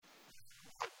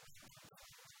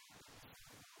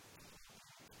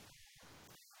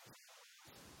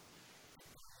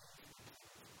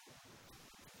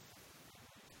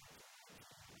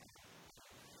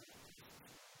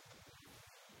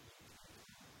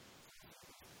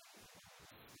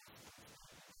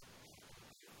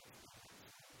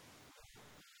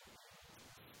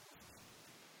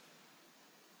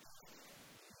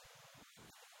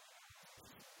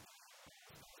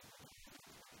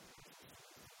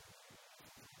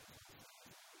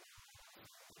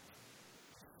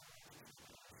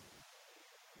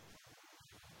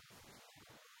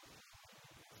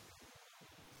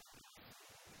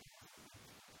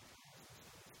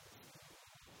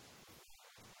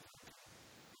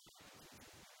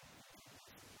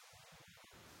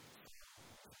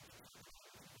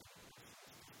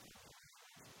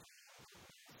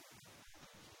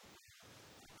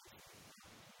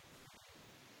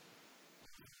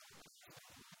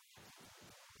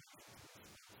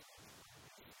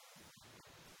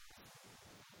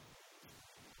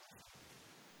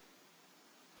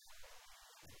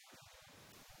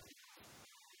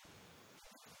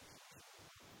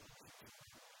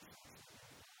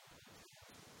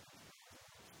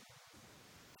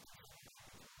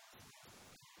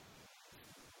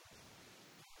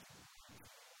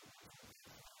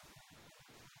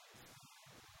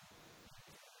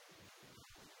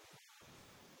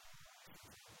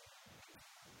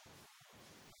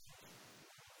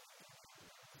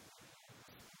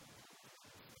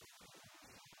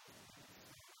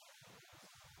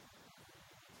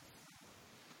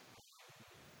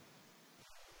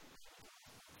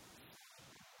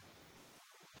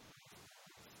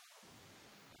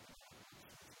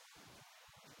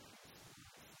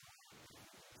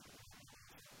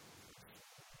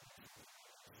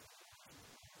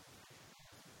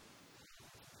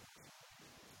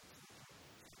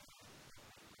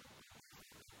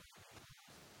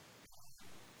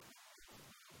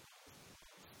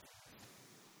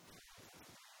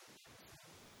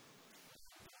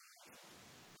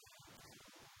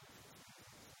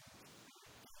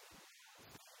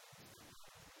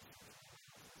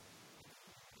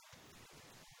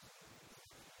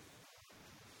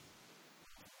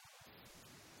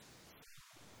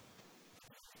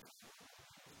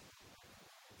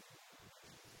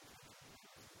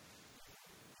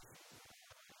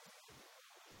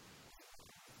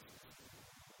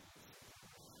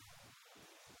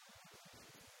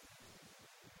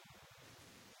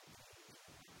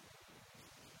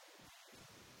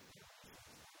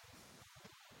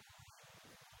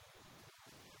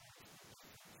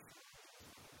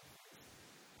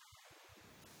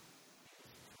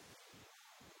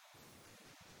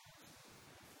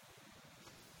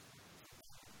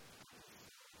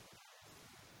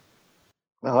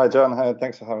Hi, John. Hi,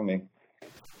 thanks for having me.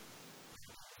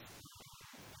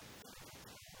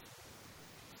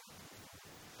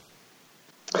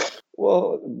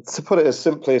 Well, to put it as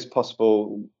simply as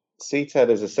possible, CTED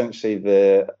is essentially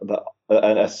an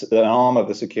arm of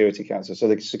the Security Council. So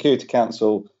the Security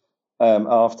Council,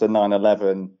 after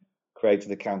 9/11, created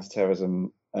the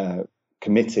Counterterrorism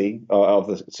Committee of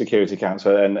the Security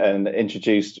Council and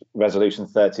introduced Resolution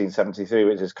 1373,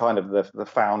 which is kind of the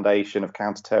foundation of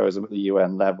counterterrorism at the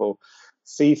UN level.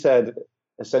 CTED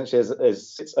essentially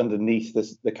sits underneath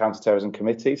the Counterterrorism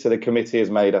Committee. So the committee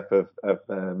is made up of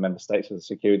member states of the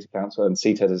Security Council, and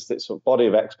CTED is this sort of body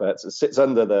of experts that sits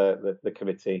under the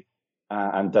committee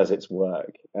and does its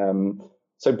work.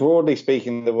 So broadly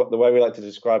speaking, the way we like to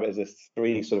describe it is there's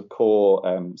three sort of core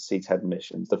CTED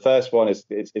missions. The first one is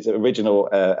its original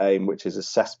aim, which is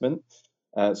assessment.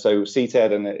 So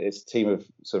CTED and its team of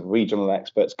sort of regional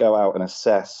experts go out and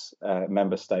assess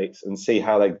member states and see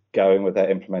how they're going with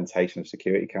their implementation of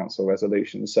Security Council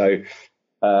resolutions. So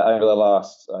over the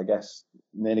last, I guess,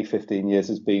 nearly 15 years,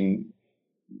 there's been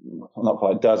not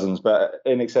quite dozens, but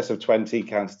in excess of 20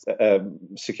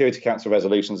 Security Council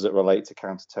resolutions that relate to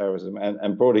counterterrorism.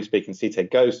 And broadly speaking,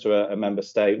 CTED goes to a member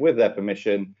state with their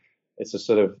permission. It's a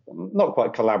sort of not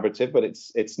quite collaborative, but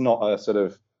it's not a sort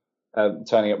of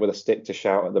turning up with a stick to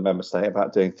shout at the member state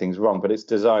about doing things wrong, but it's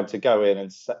designed to go in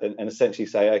and essentially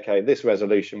say, okay, this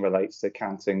resolution relates to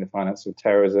counting the finance of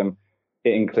terrorism.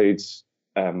 It includes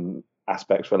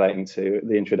aspects relating to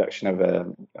the introduction of a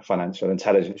financial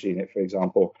intelligence unit, for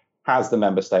example. Has the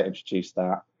member state introduced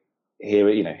that?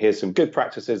 Here's some good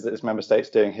practices that this member state's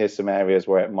doing. Here's some areas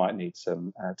where it might need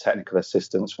some technical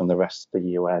assistance from the rest of the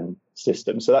UN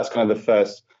system. So that's kind of the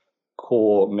first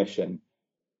core mission.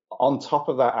 On top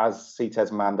of that, as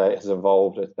CTED's mandate has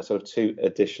evolved, a sort of two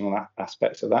additional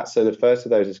aspects of that. So the first of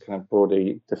those is kind of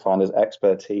broadly defined as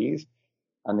expertise.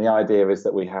 And the idea is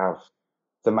that we have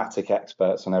thematic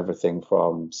experts on everything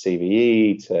from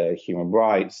CVE to human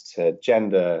rights to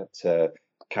gender to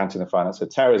counting the finance of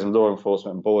terrorism, law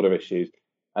enforcement, and border issues.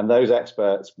 And those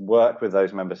experts work with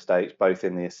those member states, both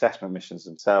in the assessment missions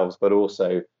themselves, but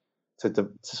also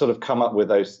to sort of come up with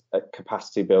those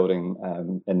capacity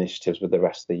building initiatives with the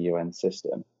rest of the UN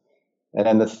system. And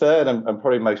then the third and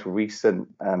probably most recent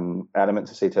element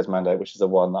to CTED's mandate, which is the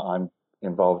one that I'm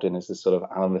involved in, is this sort of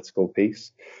analytical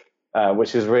piece,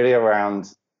 which is really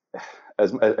around,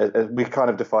 as we kind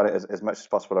of define it as much as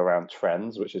possible around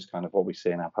trends, which is kind of what we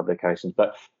see in our publications.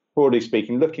 But broadly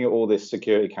speaking, looking at all these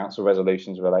Security Council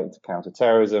resolutions relating to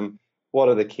counterterrorism, what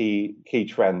are the key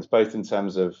trends, both in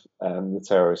terms of the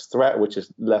terrorist threat, which is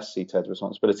less CTED's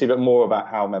responsibility, but more about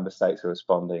how member states are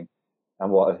responding and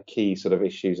what are the key sort of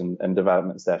issues and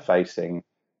developments they're facing.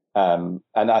 And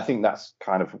I think that's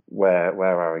kind of where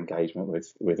our engagement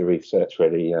with the research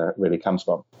really comes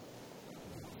from.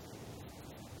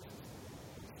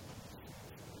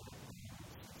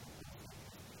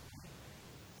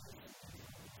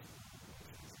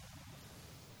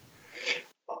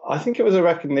 I think it was a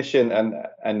recognition, and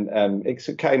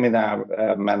it came in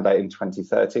our mandate in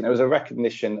 2013. It was a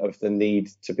recognition of the need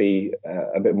to be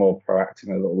a bit more proactive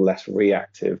and a little less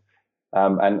reactive,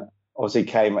 and obviously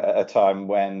came at a time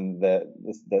when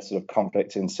the sort of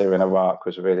conflict in Syria and Iraq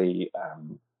was really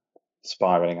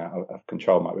spiraling out of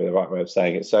control, might be the right way of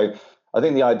saying it. So I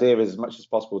think the idea is as much as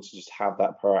possible to just have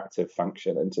that proactive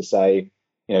function and to say,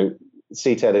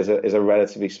 CTED is a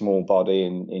relatively small body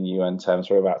in UN terms.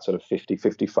 We're about sort of 50,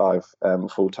 55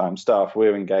 full-time staff.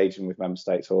 We're engaging with member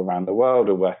states all around the world.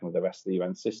 We're working with the rest of the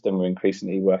UN system. We're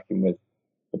increasingly working with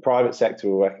the private sector.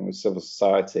 We're working with civil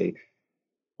society.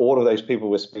 All of those people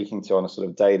we're speaking to on a sort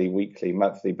of daily, weekly,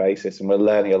 monthly basis, and we're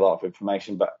learning a lot of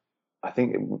information. But I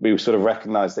think we sort of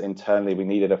recognized that internally we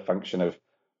needed a function of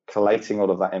collating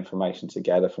all of that information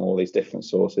together from all these different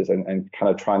sources and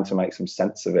kind of trying to make some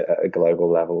sense of it at a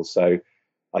global level. So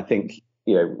I think,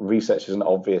 research is an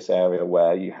obvious area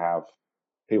where you have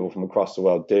people from across the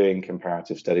world doing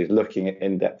comparative studies, looking at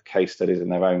in-depth case studies in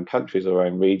their own countries or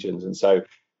own regions. And so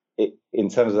in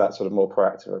terms of that sort of more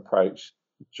proactive approach,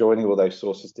 joining all those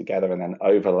sources together and then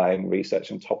overlaying research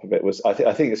on top of it was, I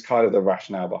think it's kind of the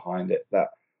rationale behind it that,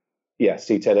 yeah,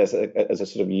 CTED has a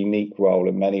sort of unique role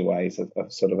in many ways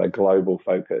of sort of a global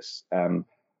focus.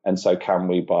 And so can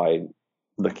we, by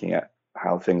looking at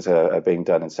how things are being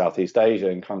done in Southeast Asia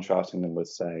and contrasting them with,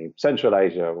 say, Central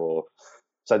Asia or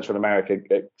Central America,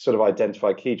 sort of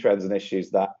identify key trends and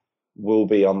issues that will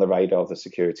be on the radar of the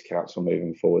Security Council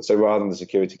moving forward. So rather than the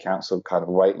Security Council kind of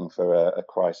waiting for a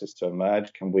crisis to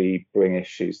emerge, can we bring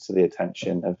issues to the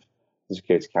attention of the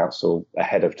Security Council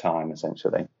ahead of time,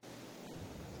 essentially?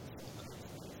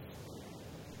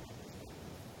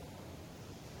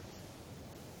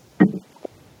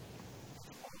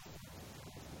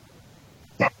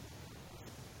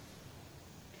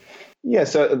 Yeah,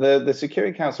 so the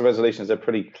Security Council resolutions are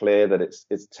pretty clear that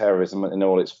it's terrorism in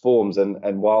all its forms, and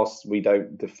whilst we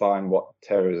don't define what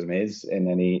terrorism is in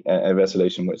any a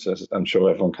resolution, which I'm sure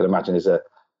everyone can imagine is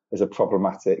a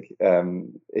problematic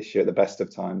issue at the best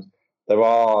of times, there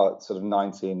are sort of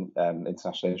 19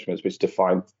 international instruments which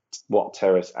define what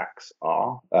terrorist acts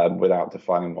are without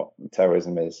defining what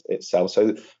terrorism is itself.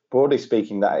 So broadly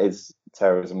speaking, that is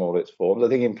terrorism all its forms. I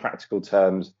think in practical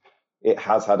terms, it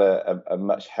has had a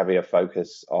much heavier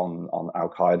focus on Al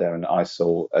Qaeda and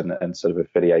ISIL and sort of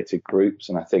affiliated groups.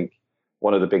 And I think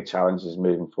one of the big challenges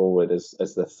moving forward as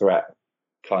the threat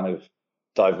kind of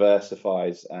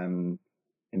diversifies, in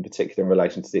particular in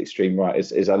relation to the extreme right,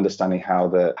 is understanding how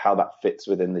that fits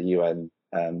within the UN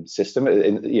system.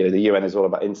 The UN is all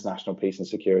about international peace and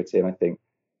security, and I think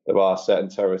there are certain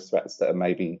terrorist threats that are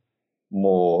maybe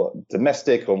more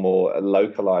domestic or more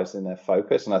localized in their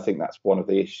focus, and I think that's one of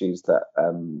the issues that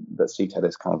CTED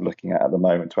is kind of looking at the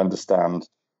moment, to understand,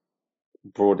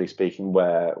 broadly speaking,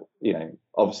 where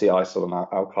obviously ISIL and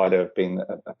Al Qaeda have been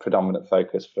a predominant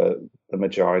focus for the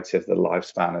majority of the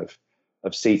lifespan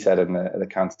of CTED and the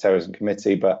Counterterrorism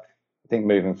Committee, but I think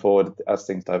moving forward, as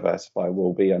things diversify,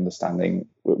 we'll be understanding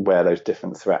where those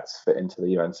different threats fit into the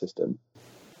UN system.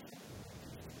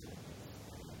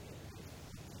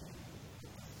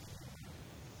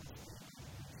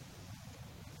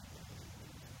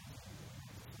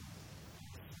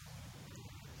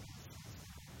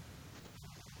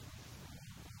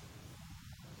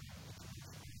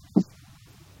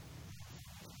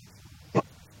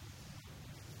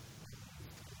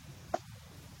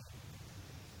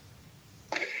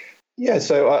 Yeah,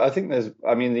 so I think the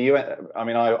UN,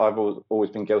 I've always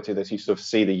been guilty of this. You sort of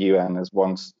see the UN as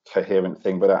one coherent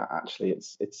thing, but actually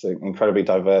it's an incredibly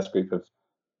diverse group of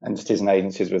entities and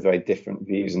agencies with very different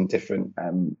views and different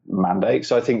mandates.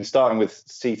 So I think starting with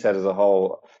CTED as a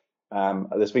whole,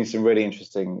 there's been some really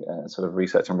interesting sort of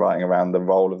research and writing around the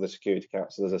role of the Security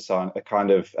Council as a kind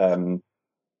of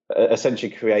essentially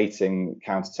creating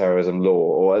counterterrorism law,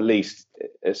 or at least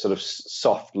a sort of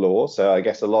soft law. So I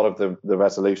guess a lot of the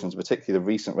resolutions, particularly the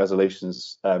recent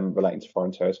resolutions relating to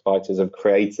foreign terrorist fighters, have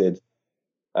created,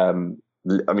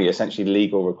 essentially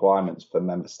legal requirements for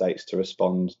member states to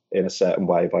respond in a certain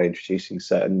way by introducing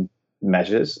certain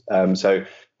measures. So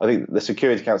I think the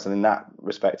Security Council in that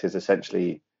respect is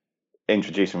essentially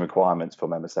introducing requirements for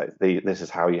member states. This is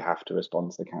how you have to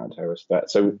respond to the counter-terrorist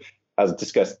threat. So as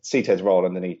discussed, CTED's role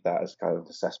underneath that is kind of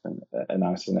assessment,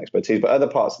 analysis, and expertise. But other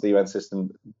parts of the UN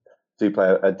system do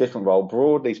play a different role.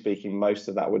 Broadly speaking, most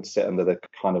of that would sit under the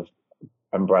kind of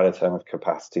umbrella term of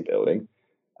capacity building.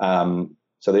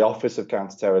 So the Office of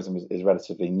Counterterrorism is a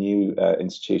relatively new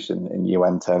institution in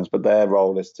UN terms, but their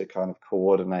role is to kind of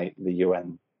coordinate the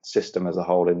UN system as a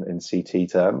whole in CT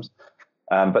terms.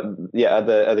 But yeah,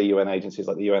 other UN agencies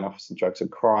like the UN Office on Drugs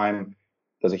and Crime,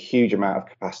 there's a huge amount of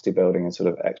capacity building and sort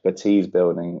of expertise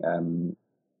building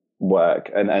work,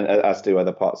 and as do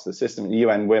other parts of the system.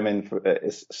 UN Women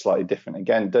is slightly different.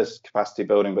 Again, does capacity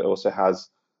building, but also has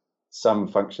some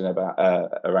function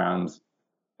around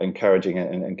encouraging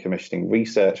and commissioning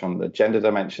research on the gender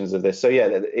dimensions of this. So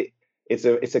yeah, it's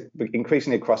a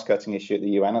increasingly cross-cutting issue at the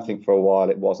UN. I think for a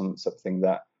while it wasn't something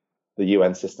that the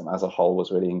UN system as a whole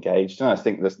was really engaged in. I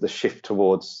think the shift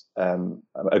towards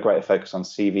a greater focus on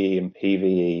CVE and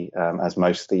PVE, as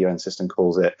most of the UN system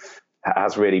calls it,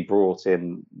 has really brought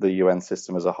in the UN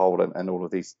system as a whole and all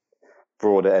of these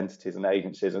broader entities and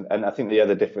agencies. And I think the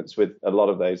other difference with a lot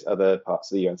of those other parts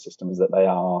of the UN system is that they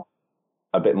are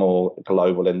a bit more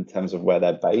global in terms of where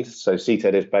they're based. So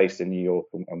CTED is based in New York,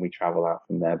 and we travel out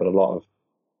from there, but a lot of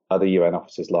other UN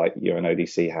offices like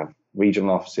UNODC have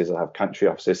regional offices or have country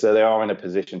offices. So they are in a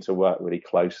position to work really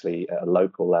closely at a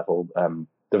local level,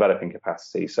 developing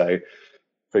capacity. So,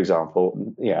 for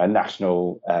example, a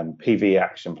national PV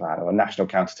action plan or a national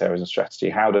counterterrorism strategy.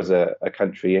 How does a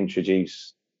country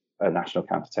introduce a national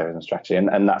counterterrorism strategy?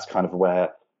 And that's kind of where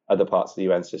other parts of the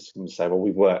UN system say, well,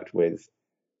 we've worked with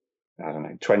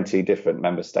 20 different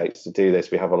member states to do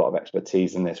this. We have a lot of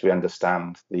expertise in this. We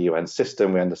understand the UN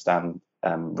system. We understand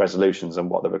resolutions and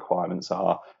what the requirements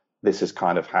are. This is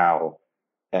kind of how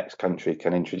X country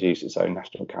can introduce its own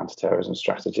national counterterrorism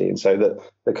strategy. And so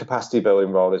the capacity building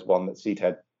role is one that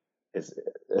CTED is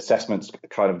assessments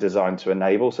kind of designed to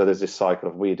enable. So there's this cycle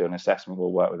of we do an assessment,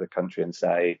 we'll work with a country and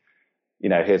say,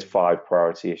 here's 5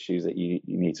 priority issues that you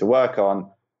need to work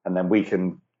on. And then we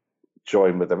can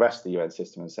join with the rest of the UN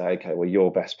system and say, okay, well,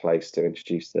 you're best placed to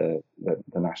introduce the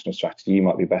national strategy. You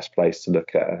might be best placed to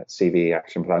look at a CVE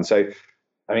action plan. So,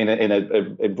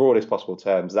 in broadest possible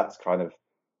terms, that's kind of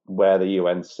where the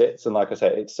UN sits. And like I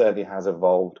said, it certainly has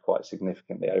evolved quite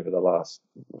significantly over the last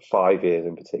 5 years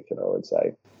in particular, I would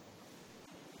say.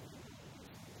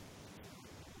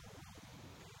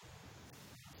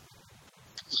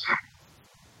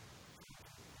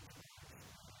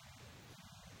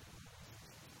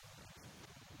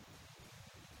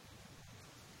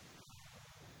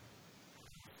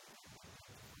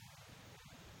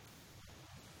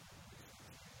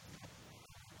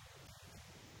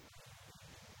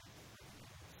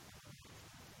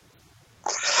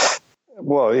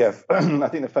 Well, yeah, I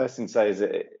think the first thing to say is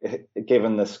that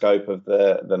given the scope of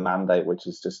the mandate, which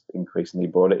is just increasingly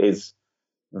broad, it is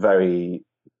very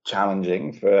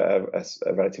challenging for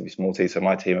a relatively small team. So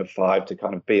my team of 5 to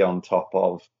kind of be on top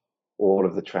of all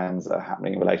of the trends that are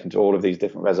happening in relation to all of these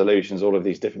different resolutions, all of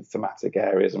these different thematic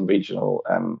areas and regional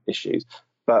issues.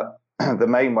 But the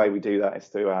main way we do that is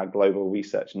through our global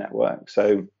research network.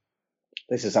 So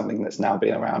this is something that's now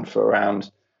been around for around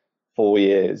 4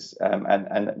 years,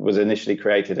 and was initially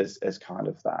created as kind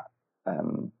of that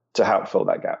to help fill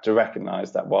that gap, to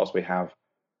recognise that whilst we have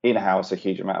in-house a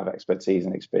huge amount of expertise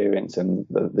and experience in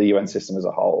the UN system as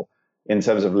a whole, in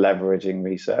terms of leveraging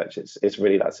research, it's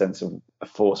really that sense of a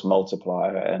force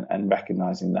multiplier, and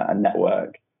recognising that a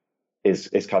network is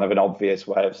kind of an obvious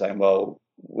way of saying, well,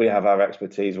 we have our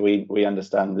expertise, we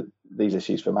understand these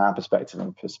issues from our perspective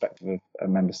and perspective of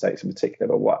member states in particular,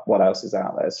 but what else is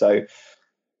out there? So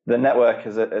the network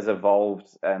has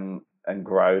evolved and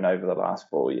grown over the last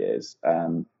 4 years.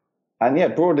 And yeah,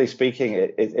 broadly speaking,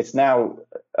 it's now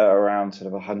around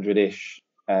sort of 100-ish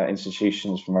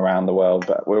institutions from around the world,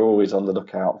 but we're always on the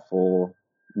lookout for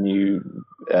new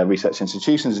research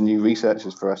institutions and new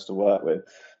researchers for us to work with.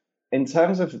 In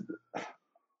terms of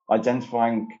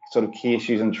identifying sort of key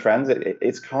issues and trends,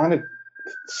 it's kind of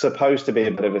supposed to be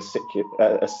a bit of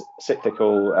a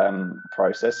cyclical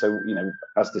process. So,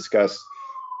 as discussed,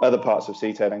 other parts of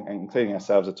CTED, and including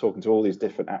ourselves, are talking to all these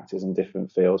different actors in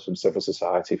different fields, from civil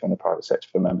society, from the private sector,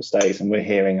 from member states, and we're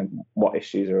hearing what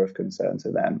issues are of concern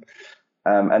to them.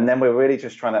 And then we're really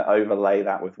just trying to overlay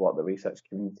that with what the research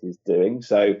community is doing.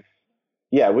 So,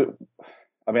 yeah,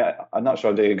 I'm not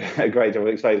sure I'm doing a great job of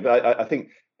explaining, but I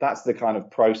think that's the kind of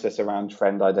process around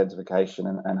trend identification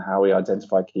and how we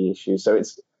identify key issues. So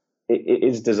it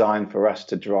is designed for us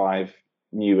to drive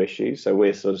new issues. So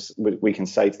we can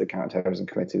say to the Counterterrorism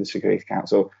Committee, the Security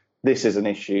Council, this is an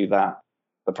issue that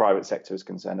the private sector is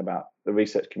concerned about, the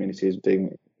research community is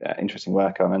doing interesting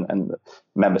work on, and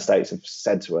member states have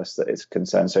said to us that it's a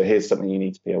concern. So here's something you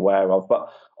need to be aware of. But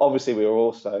obviously it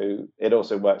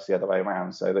also works the other way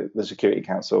around. So the Security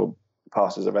Council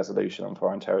passes a resolution on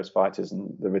foreign terrorist fighters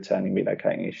and the returning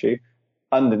relocating issue.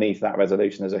 Underneath that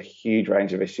resolution, there's a huge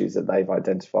range of issues that they've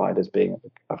identified as being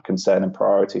of concern and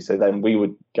priority. So then we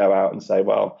would go out and say,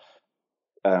 well,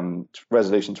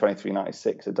 Resolution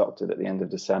 2396, adopted at the end of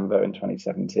December in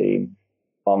 2017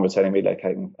 on returning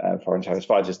relocating foreign terrorist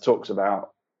fighters, talks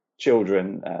about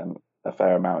children a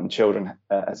fair amount, and children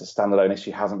as a standalone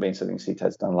issue hasn't been something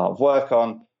CTED's done a lot of work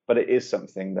on, but it is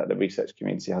something that the research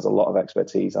community has a lot of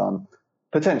expertise on,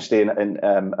 potentially in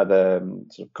other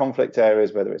sort of conflict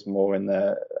areas, whether it's more in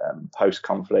the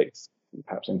post-conflict,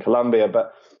 perhaps in Colombia.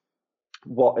 But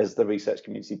what is the research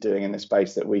community doing in this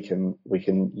space that we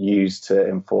can use to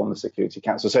inform the Security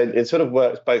Council? So it sort of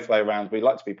works both way around. We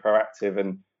like to be proactive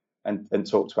and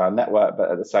talk to our network,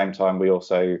 but at the same time, we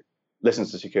also listen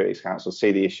to the Security Council,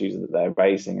 see the issues that they're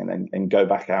raising, and then go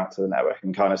back out to the network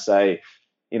and kind of say,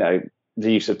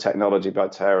 the use of technology by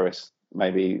terrorists,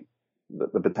 maybe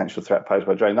the potential threat posed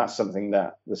by drone, that's something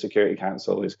that the Security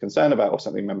Council is concerned about, or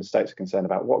something member states are concerned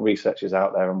about. What research is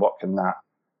out there, and what can that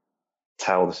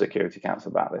tell the Security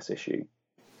Council about this issue?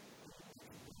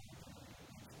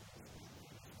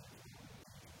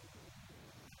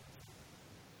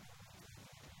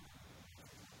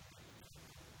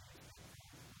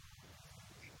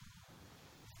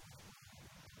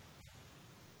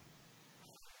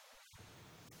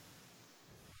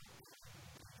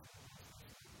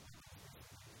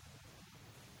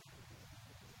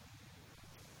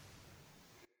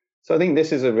 So I think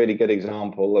this is a really good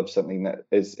example of something that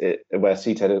where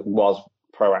CTED was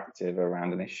proactive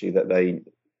around an issue that they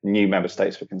knew member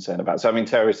states were concerned about. So I mean,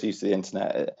 terrorist use of the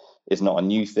internet is not a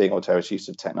new thing, or terrorist use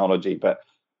of technology, but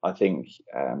I think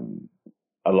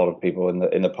a lot of people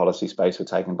in the policy space were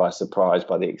taken by surprise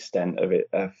by the extent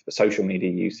of social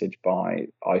media usage by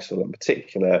ISIL in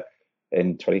particular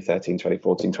in 2013,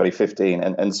 2014, 2015,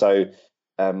 and so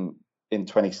in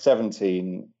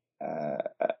 2017.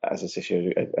 As this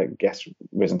issue, I guess,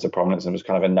 risen to prominence and was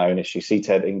kind of a known issue,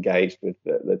 CTED engaged with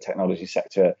the technology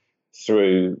sector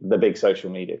through the big social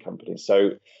media companies.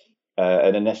 So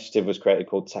an initiative was created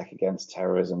called Tech Against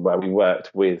Terrorism, where we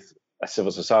worked with a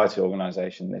civil society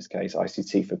organisation, in this case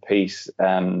ICT for Peace,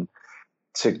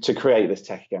 to create this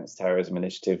Tech Against Terrorism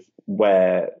initiative,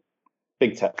 where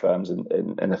big tech firms in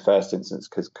the first instance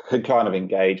could kind of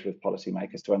engage with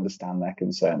policymakers to understand their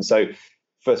concerns. So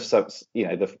for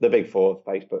the big four,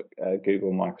 Facebook,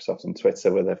 Google, Microsoft, and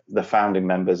Twitter, were the founding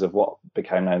members of what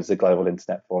became known as the Global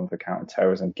Internet Forum for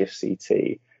Counterterrorism,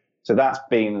 GIFCT. So that's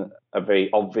been a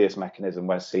very obvious mechanism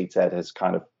where CTED has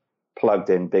kind of plugged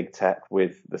in big tech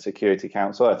with the Security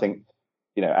Council. I think,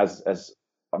 as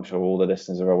I'm sure all the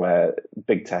listeners are aware,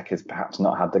 big tech has perhaps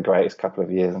not had the greatest couple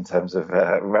of years in terms of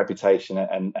reputation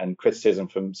and criticism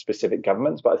from specific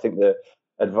governments. But I think the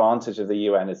advantage of the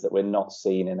UN is that we're not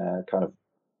seen in a kind of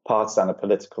partisan or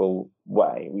political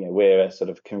way. We're a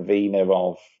sort of convener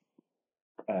of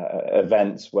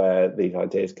events where these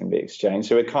ideas can be exchanged.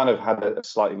 So we kind of had a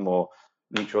slightly more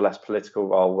neutral, less political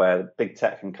role, where big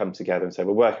tech can come together and say,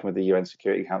 we're working with the UN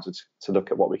Security Council to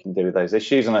look at what we can do with those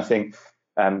issues. And I think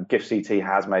GIFCT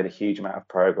has made a huge amount of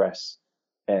progress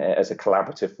as a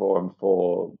collaborative forum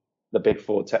for the big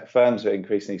four tech firms, but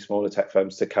increasingly smaller tech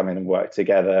firms, to come in and work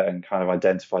together and kind of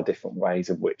identify different ways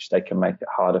of which they can make it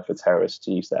harder for terrorists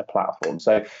to use their platform.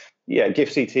 So, yeah,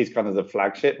 GIFCT is kind of the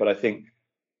flagship, but I think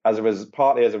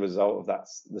partly as a result of that,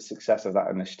 the success of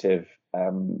that initiative, a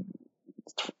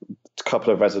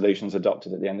couple of resolutions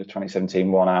adopted at the end of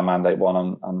 2017, one our mandate,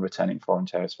 one on returning foreign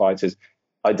terrorist fighters,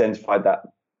 identified that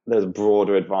there's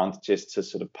broader advantages to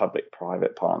sort of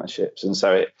public-private partnerships. And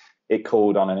so it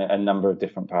called on a number of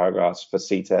different paragraphs for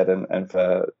CTED and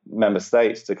for member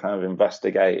states to kind of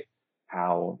investigate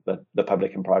how the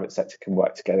public and private sector can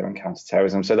work together in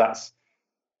counterterrorism. So that's,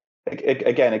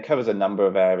 again, it covers a number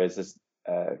of areas.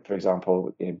 For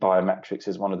example, biometrics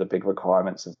is one of the big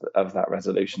requirements of that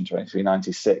resolution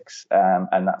 2396,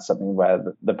 and that's something where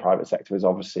the private sector is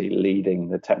obviously leading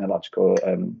the technological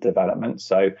development.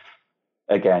 So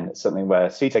again, it's something where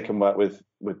CTED can work with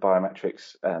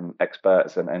biometrics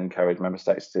experts and encourage member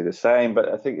states to do the same. But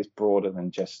I think it's broader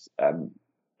than just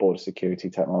border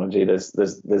security technology. There's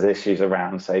issues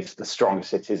around, say, the Stronger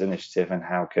Cities initiative, and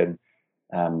how can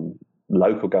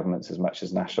local governments as much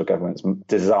as national governments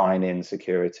design in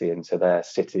security into their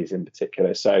cities in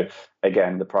particular. So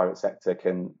again, the private sector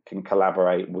can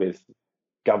collaborate with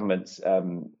governments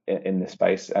in this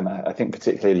space. And I think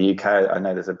particularly the UK, I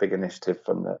know there's a big initiative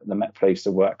from the Met Police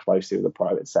to work closely with the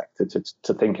private sector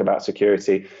to think about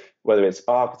security, whether it's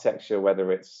architecture, whether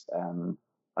it's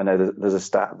I know there's a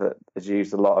stat that is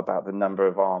used a lot about the number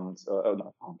of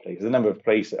the number of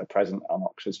police that are present on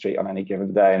Oxford Street on any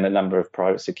given day, and the number of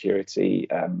private security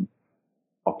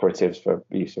operatives, for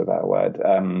use of a better word,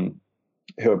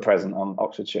 who are present on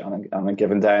Oxford Street on a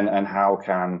given day, and how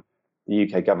can the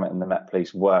UK government and the Met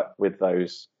Police work with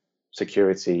those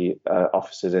security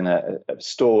officers in a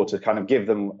store to kind of give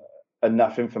them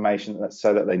enough information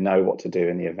so that they know what to do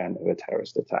in the event of a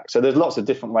terrorist attack. So there's lots of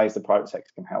different ways the private sector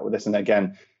can help with this. And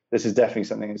again, this is definitely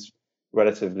something that's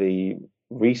relatively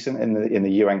recent in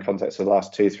the UN context for the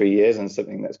last 2-3 years, and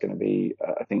something that's going to be,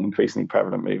 I think, increasingly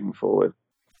prevalent moving forward.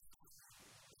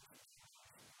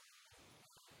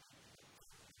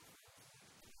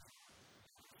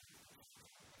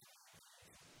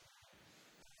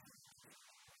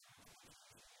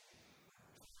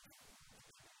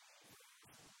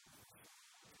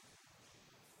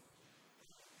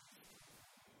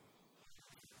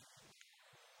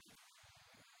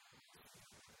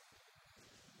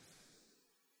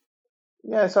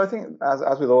 Yeah, so I think as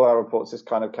with all our reports, this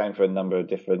kind of came from a number of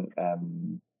different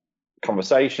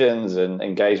conversations and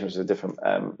engagements with different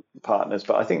partners.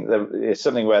 But I think it's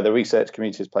something where the research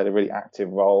community has played a really active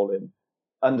role in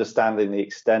understanding the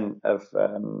extent of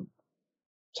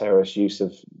terrorist use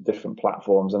of different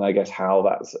platforms, and I guess how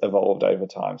that's evolved over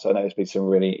time. So I know there's been some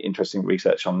really interesting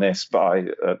research on this by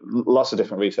lots of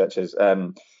different researchers.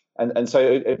 And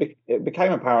so it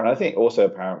became apparent, I think also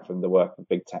apparent from the work of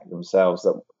big tech themselves,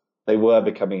 that they were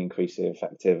becoming increasingly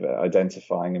effective at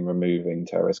identifying and removing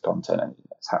terrorist content, and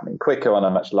it's happening quicker on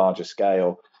a much larger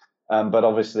scale. But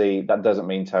obviously, that doesn't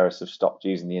mean terrorists have stopped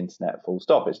using the internet full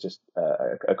stop. It's just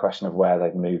a question of where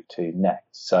they've moved to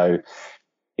next. So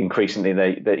increasingly,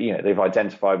 they've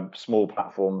identified small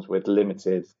platforms with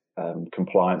limited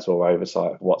compliance or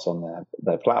oversight of what's on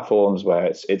their platforms, where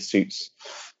it suits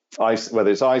whether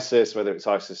it's ISIS, whether it's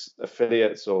ISIS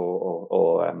affiliates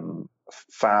or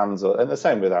fans, and the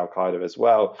same with Al Qaeda as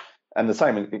well, and the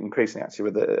same increasingly actually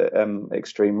with the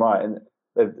extreme right. And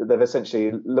they've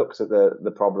essentially looked at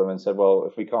the problem and said, well,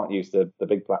 if we can't use the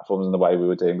big platforms in the way we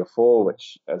were doing before,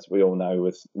 which, as we all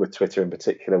know, with Twitter in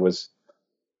particular, was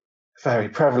very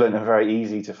prevalent and very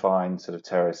easy to find sort of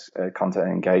terrorist content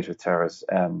and engage with terrorists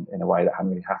in a way that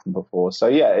hadn't really happened before. So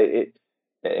yeah,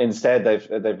 instead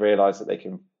they've realised that they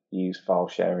can use file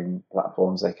sharing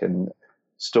platforms. They can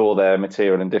store their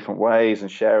material in different ways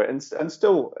and share it, and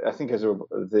still, I think as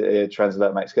the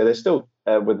Transalert makes clear, they're still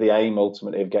with the aim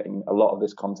ultimately of getting a lot of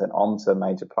this content onto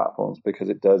major platforms because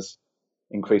it does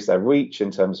increase their reach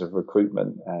in terms of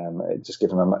recruitment. It just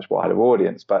gives them a much wider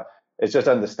audience, but it's just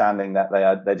understanding that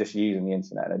they're just using the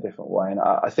internet in a different way. And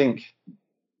I think,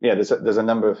 yeah, there's a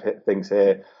number of things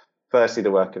here. Firstly, the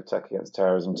work of Tech Against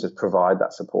Terrorism to provide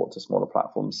that support to smaller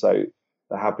platforms. So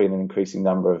there have been an increasing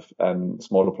number of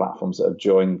smaller platforms that have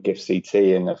joined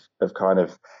GIFCT and have kind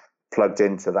of plugged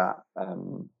into that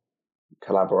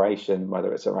collaboration,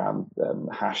 whether it's around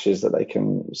hashes that they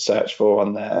can search for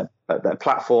on their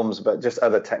platforms, but just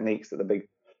other techniques that the big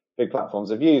platforms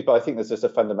have used. But I think there's just a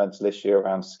fundamental issue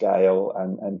around scale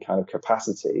and kind of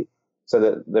capacity, so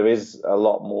that there is a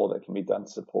lot more that can be done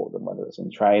to support them, whether it's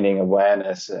in training,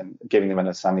 awareness, and giving them an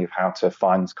understanding of how to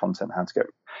find content, how to get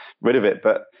rid of it.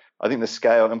 But I think the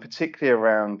scale, and particularly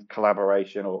around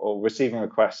collaboration or receiving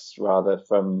requests rather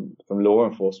from law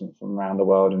enforcement from around the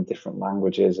world in different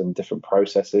languages and different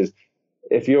processes.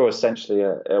 If you're essentially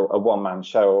a one-man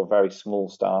show or a very small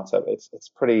startup,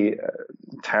 it's pretty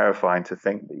terrifying to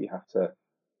think that you have to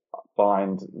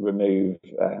find, remove,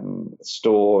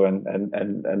 store, and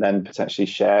then potentially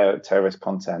share terrorist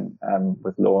content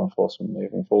with law enforcement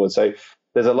moving forward. So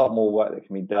there's a lot more work that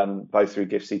can be done both through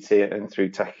GIFCT and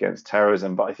through Tech Against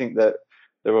Terrorism. But I think that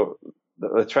the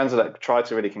Transalert tried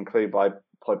to really conclude by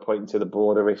pointing to the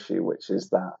broader issue, which is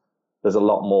that there's a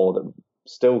lot more that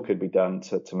still could be done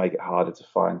to make it harder to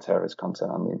find terrorist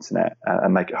content on the internet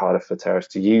and make it harder for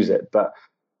terrorists to use it. But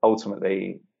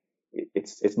ultimately,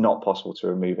 it's not possible to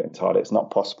remove it entirely. It's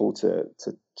not possible to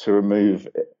remove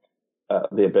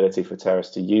the ability for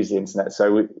terrorists to use the internet.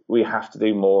 So we have to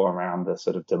do more around the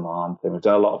sort of demand thing. We've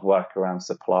done a lot of work around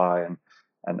supply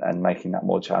and making that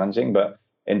more challenging. But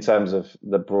in terms of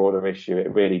the broader issue,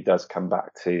 it really does come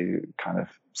back to kind of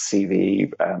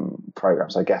CV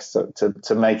programs, I guess,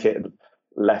 to make it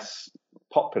less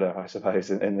popular, I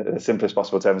suppose, in the simplest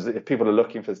possible terms. If people are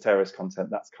looking for terrorist content,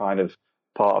 that's kind of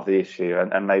part of the issue,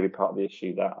 and maybe part of the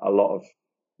issue that a lot of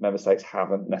member states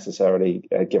haven't necessarily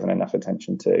given enough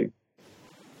attention to.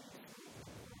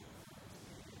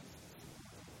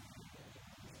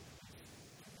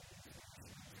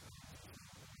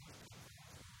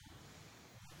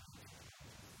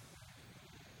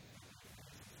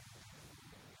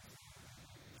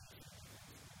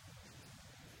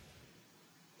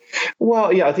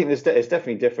 Well, yeah, I think it's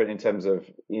definitely different in terms of,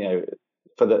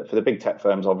 for the big tech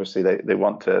firms, obviously they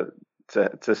want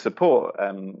to support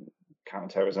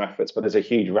counterterrorism efforts, but there's a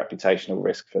huge reputational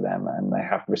risk for them, and they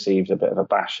have received a bit of a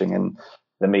bashing in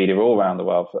the media all around the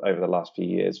world over the last few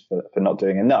years for not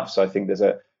doing enough. So I think there's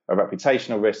a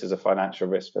reputational risk, there's a financial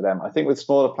risk for them. I think with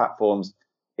smaller platforms,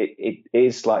 it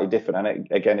is slightly different, and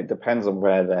again, it depends on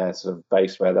where they're sort of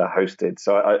based, where they're hosted.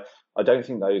 So I don't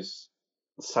think those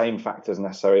same factors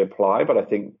necessarily apply, but I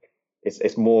think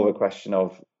it's more of a question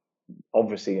of,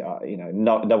 obviously,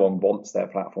 no one wants their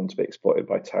platform to be exploited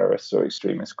by terrorists or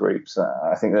extremist groups.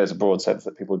 I think there's a broad sense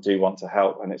that people do want to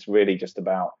help, and it's really just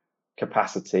about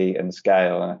capacity and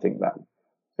scale. And I think that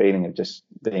feeling of just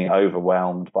being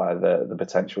overwhelmed by the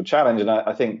potential challenge. And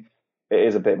I think it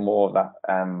is a bit more of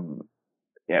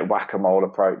that whack-a-mole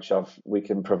approach of, we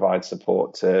can provide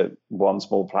support to one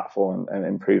small platform and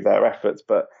improve their efforts,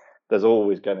 but there's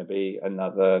always going to be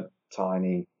another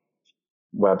tiny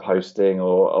web hosting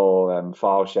or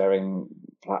file sharing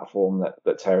platform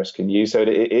that terrorists can use. So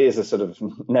it is a sort of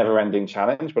never-ending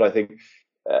challenge. But I think,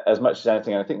 as much as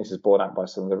anything, and I think this is borne out by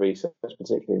some of the research,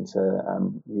 particularly into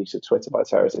the use of Twitter by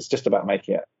terrorists, it's just about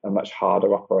making it a much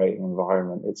harder operating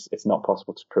environment. It's not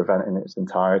possible to prevent it in its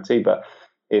entirety, but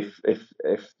if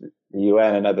the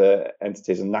UN and other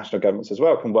entities and national governments as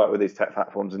well can work with these tech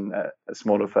platforms and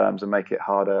smaller firms and make it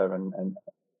harder and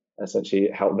essentially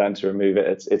help them to remove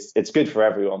it, it's good for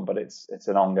everyone, but it's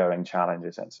an ongoing challenge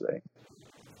essentially.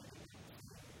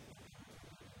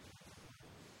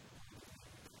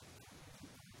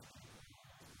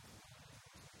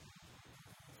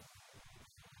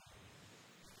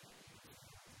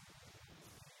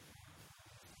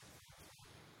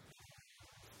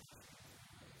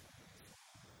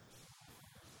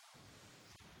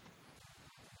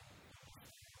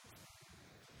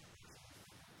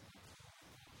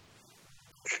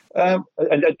 And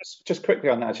just quickly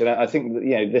on that, actually, I think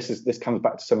that, this comes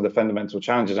back to some of the fundamental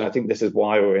challenges, and I think this is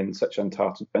why we're in such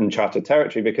uncharted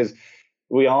territory, because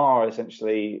we are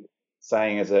essentially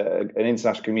saying as an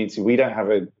international community, we don't have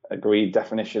an agreed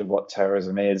definition of what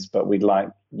terrorism is, but we'd like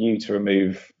you to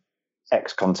remove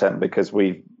X content because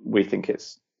we think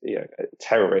it's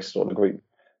terrorist, or the group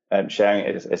sharing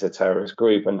it as a terrorist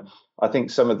group. And I think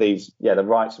some of these, the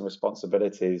rights and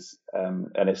responsibilities, and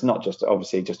it's not just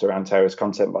obviously just around terrorist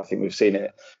content, but I think we've seen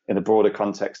it in the broader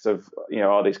context of,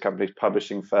 are these companies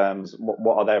publishing firms?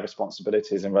 What are their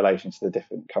responsibilities in relation to the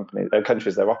different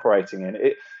countries they're operating in?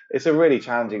 It's a really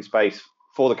challenging space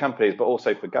for the companies, but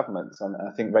also for governments. And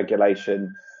I think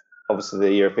regulation, obviously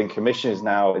the European Commission is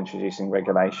now introducing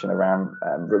regulation around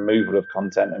removal of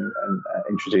content and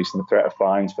introducing the threat of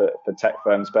fines for tech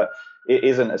firms, but it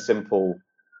isn't a simple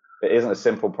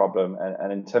problem.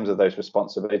 And in terms of those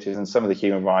responsibilities and some of the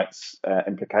human rights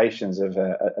implications of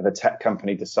a tech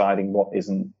company deciding what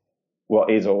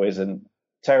is or isn't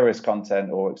terrorist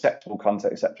content or acceptable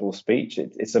content, acceptable speech,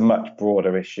 it's a much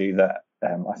broader issue that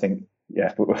I think,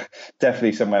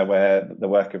 definitely somewhere where the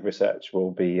work of research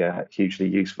will be hugely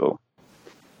useful.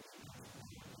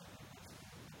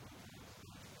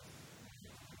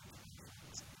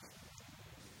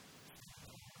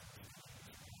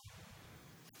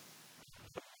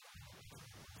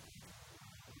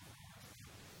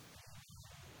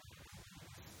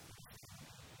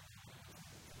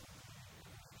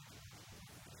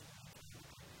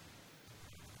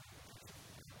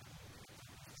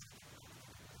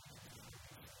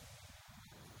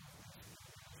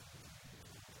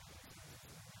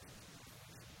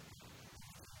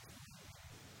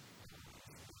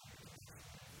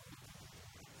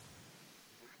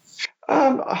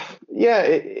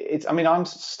 It's. I mean, I'm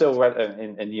still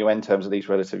in UN terms of these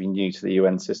relatively new to the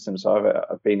UN system. So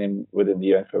I've been within the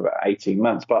UN for about 18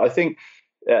 months. But I think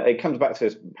it comes back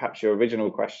to perhaps your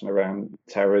original question around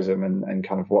terrorism and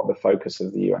kind of what the focus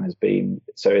of the UN has been.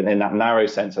 So in that narrow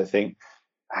sense, I think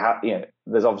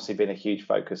there's obviously been a huge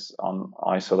focus on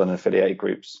ISIL and affiliated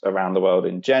groups around the world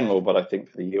in general. But I think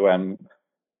for the UN,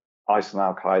 ISIL and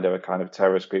Al Qaeda are kind of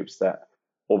terrorist groups that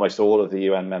almost all of the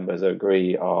UN members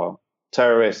agree are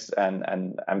terrorists,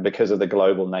 and because of the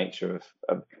global nature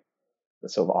of the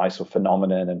sort of ISIL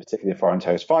phenomenon, and particularly the foreign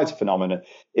terrorist fighter phenomenon,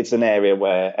 it's an area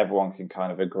where everyone can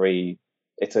kind of agree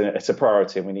it's a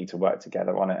priority and we need to work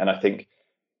together on it. And I think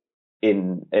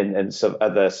in some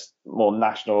other more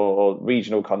national or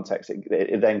regional contexts,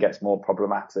 it then gets more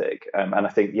problematic. And I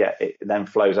think, it then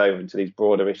flows over into these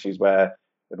broader issues where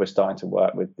if we're starting to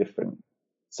work with different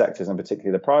sectors, and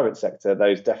particularly the private sector,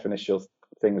 those definitional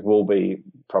things will be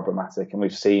problematic. And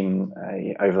we've seen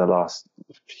over the last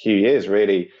few years,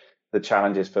 really, the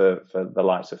challenges for the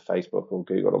likes of Facebook or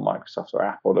Google or Microsoft or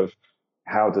Apple of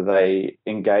how do they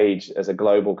engage as a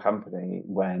global company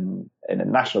when in a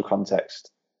national context,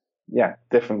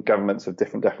 different governments have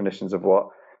different definitions of what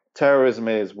terrorism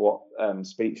is, what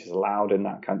speech is allowed in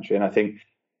that country. And I think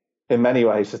in many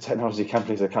ways, the technology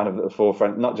companies are kind of at the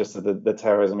forefront, not just of the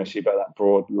terrorism issue, but that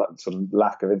broad sort of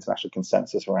lack of international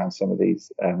consensus around some of these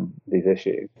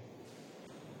issues.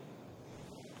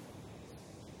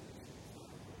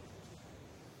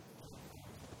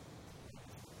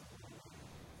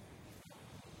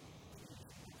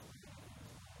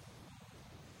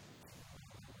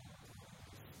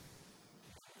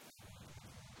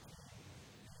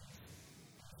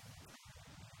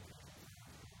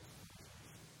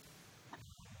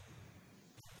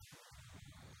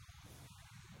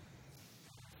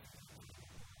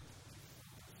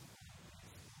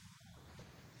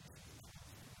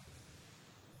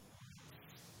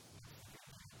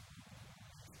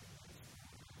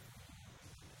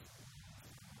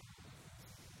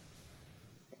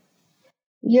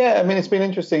 Yeah, I mean, it's been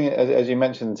interesting, as you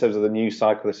mentioned, in terms of the news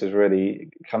cycle. This has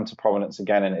really come to prominence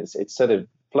again, and it's sort of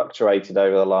fluctuated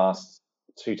over the last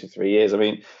 2 to 3 years. I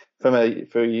mean, from a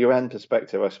UN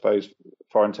perspective, I suppose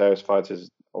foreign terrorist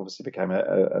fighters obviously became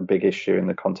a big issue in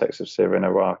the context of Syria and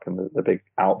Iraq and the big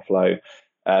outflow.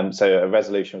 So a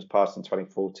resolution was passed in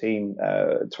 2014,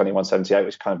 2178,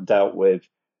 which kind of dealt with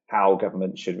how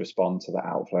governments should respond to the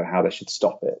outflow, how they should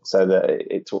stop it. So that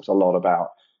it talks a lot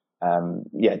about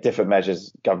different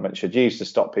measures government should use to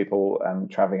stop people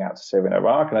traveling out to Syria and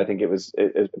Iraq. And I think it was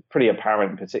pretty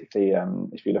apparent, particularly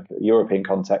if you look at the European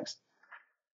context,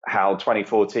 how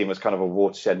 2014 was kind of a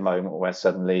watershed moment where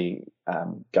suddenly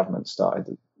governments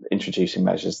started introducing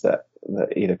measures that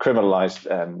either criminalized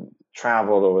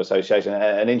travel or association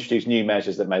and introduced new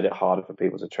measures that made it harder for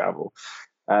people to travel.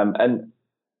 And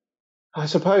I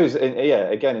suppose,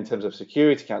 again, in terms of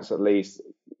Security Council, at least,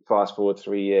 fast forward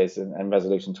 3 years and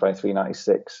Resolution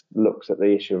 2396 looks at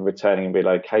the issue of returning and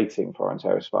relocating foreign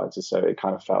terrorist fighters. So it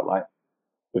kind of felt like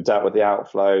we've dealt with the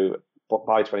outflow,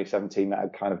 by 2017 that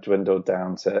had kind of dwindled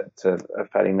down to a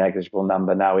fairly negligible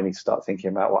number. Now we need to start thinking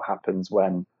about what happens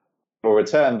when we'll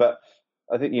return. But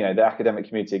I think, the academic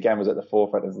community again was at the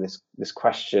forefront of this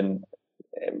question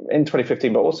in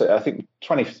 2015, but also I think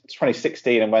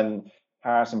 2016, and when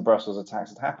Paris and Brussels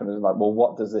attacks had happened, it was like, well,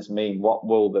 what does this mean? What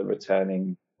will the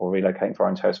returning or relocating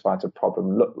foreign terrorist fighter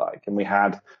problem look like? And we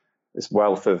had this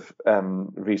wealth of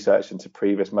research into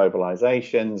previous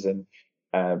mobilizations and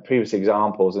previous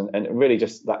examples, and really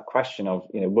just that question of,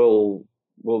 will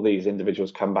these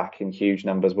individuals come back in huge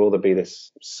numbers? Will there be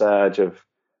this surge of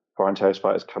foreign terrorist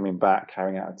fighters coming back,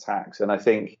 carrying out attacks? And I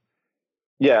think,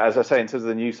 as I say, in terms of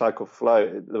the news cycle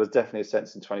flow, there was definitely a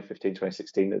sense in 2015,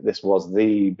 2016 that this was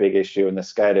the big issue, and the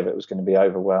scale of it was going to be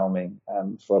overwhelming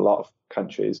for a lot of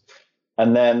countries.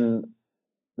 And then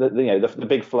the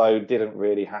big flow didn't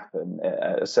really happen.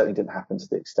 It certainly didn't happen to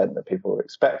the extent that people were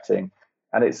expecting.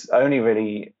 And it's only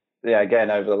really, again,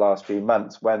 over the last few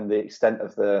months, when the extent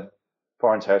of the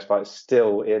foreign terrorist fight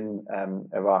still in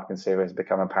Iraq and Syria has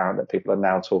become apparent, that people are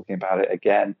now talking about it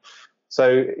again.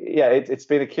 So, it's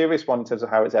been a curious one in terms of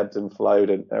how it's ebbed and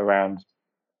flowed around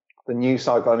the news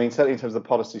cycle. I mean, certainly in terms of the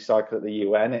policy cycle at the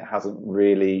UN, it hasn't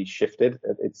really shifted.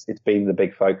 It's been the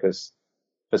big focus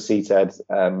for CTED,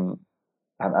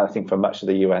 and I think for much of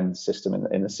the UN system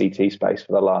in the CT space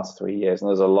for the last 3 years. And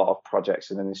there's a lot of projects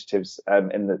and initiatives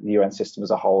in the UN system as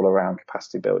a whole around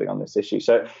capacity building on this issue.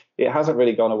 So it hasn't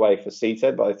really gone away for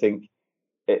CTED, but I think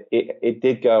it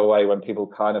did go away when people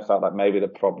kind of felt like maybe the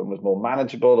problem was more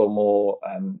manageable, or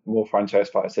more foreign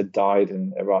terrorist fighters had died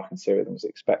in Iraq and Syria than was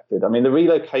expected. I mean, the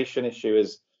relocation issue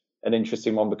is an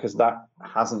interesting one because that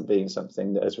hasn't been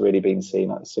something that has really been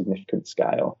seen at a significant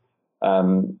scale.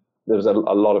 There was a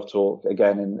lot of talk,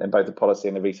 again, in both the policy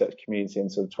and the research community in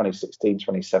sort of 2016,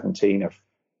 2017 of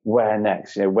where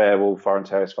next, where will foreign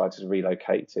terrorist fighters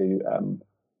relocate to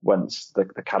once the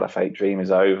caliphate dream is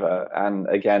over. And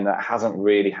again, that hasn't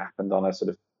really happened on a sort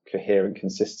of coherent,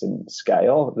 consistent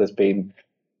scale. There's been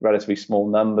relatively small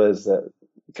numbers that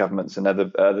governments and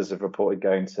others have reported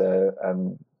going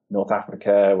to North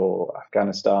Africa or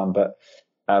Afghanistan, but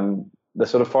the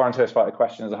sort of foreign terrorist fighter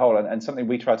question as a whole, and something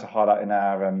we tried to highlight in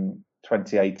our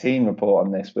 2018 report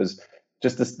on this, was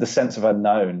just the sense of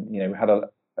unknown. We had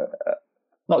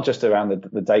not just around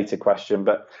the data question,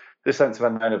 but the sense of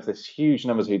unknown of this huge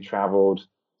numbers who'd travelled,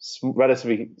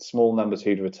 relatively small numbers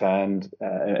who'd returned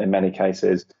in many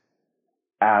cases,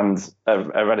 and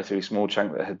a relatively small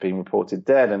chunk that had been reported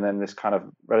dead, and then this kind of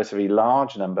relatively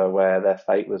large number where their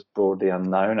fate was broadly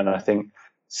unknown. And I think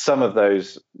some of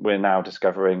those we're now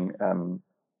discovering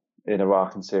in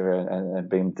Iraq and Syria and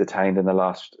being detained in the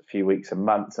last few weeks and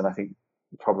months. And I think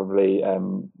probably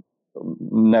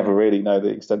never really know the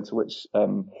extent to which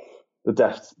the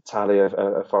death tally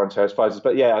of foreign terrorist fighters.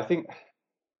 But I think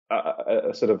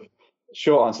a sort of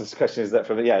short answer to this question is that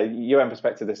from the UN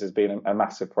perspective, this has been a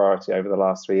massive priority over the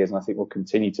last 3 years, and I think will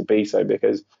continue to be so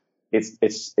because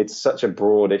it's such a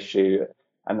broad issue.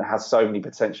 And it has so many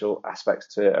potential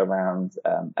aspects to it around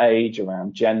age,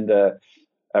 around gender,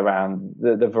 around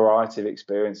the variety of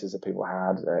experiences that people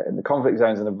had in the conflict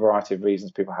zones, and the variety of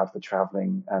reasons people have for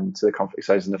traveling to the conflict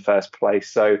zones in the first place.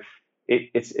 So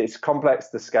it's complex.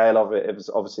 The scale of it is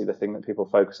obviously the thing that people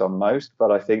focus on most.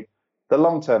 But I think the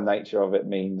long-term nature of it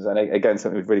means, and again,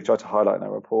 something we've really tried to highlight in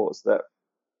our reports, that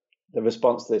the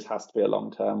response to this has to be a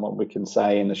long-term one. We can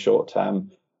say in the short term,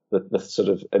 the sort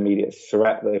of immediate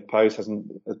threat that they've posed has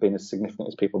been as significant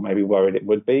as people maybe worried it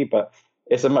would be, but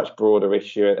it's a much broader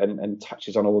issue and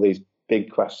touches on all these big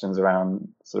questions around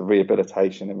sort of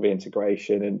rehabilitation and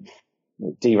reintegration and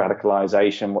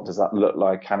de-radicalization. What does that look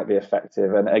like? Can it be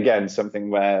effective? And again, something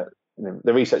where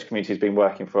the research community has been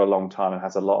working for a long time and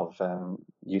has a lot of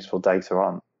useful data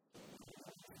on.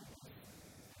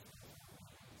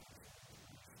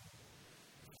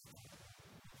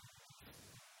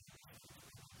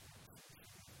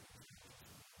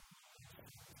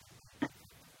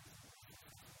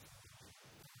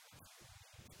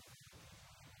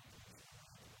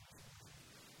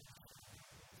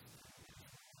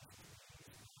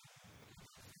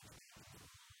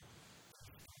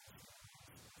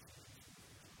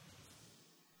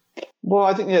 Well,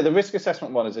 I think the risk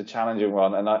assessment one is a challenging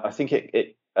one, and I think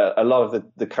a lot of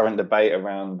the current debate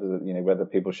around whether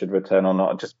people should return or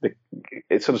not,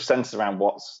 it sort of centers around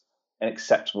what's an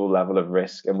acceptable level of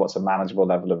risk and what's a manageable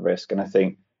level of risk. And I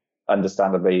think,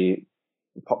 understandably,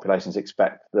 populations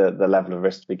expect the level of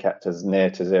risk to be kept as near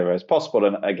to zero as possible.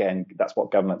 And again, that's what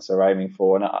governments are aiming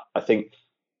for. And I think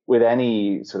with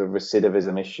any sort of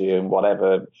recidivism issue in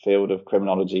whatever field of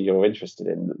criminology you're interested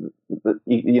in,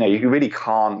 you really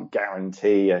can't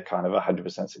guarantee a kind of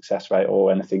 100% success rate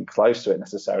or anything close to it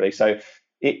necessarily. So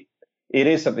it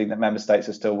is something that member states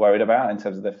are still worried about in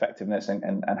terms of the effectiveness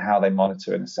and how they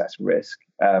monitor and assess risk.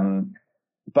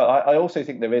 But I also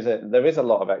think there is a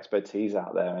lot of expertise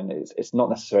out there, and it's not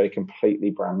necessarily a completely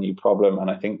brand new problem. And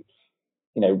I think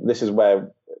this is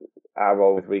where our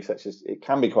role with research it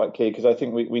can be quite key, because I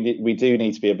think we do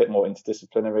need to be a bit more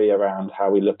interdisciplinary around how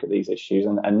we look at these issues,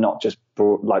 and not just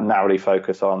narrowly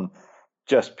focus on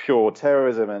just pure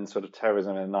terrorism and sort of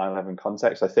terrorism in a 9/11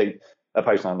 context. I think a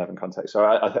post 9/11 context. So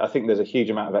I think there's a huge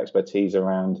amount of expertise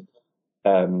around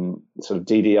sort of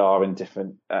DDR in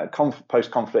different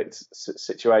post-conflict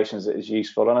situations that is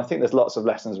useful, and I think there's lots of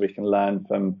lessons we can learn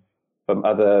from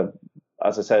other,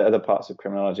 as I said, other parts of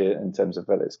criminology in terms of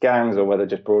whether it's gangs or whether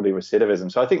just broadly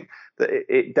recidivism. So I think that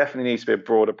it definitely needs to be a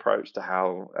broad approach to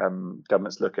how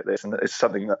governments look at this, and it's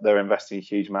something that they're investing a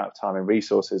huge amount of time and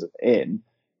resources in.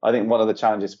 I think one of the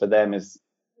challenges for them is,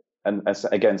 and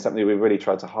again, something we've really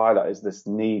tried to highlight, is this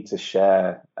need to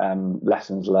share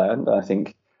lessons learned. And I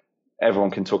think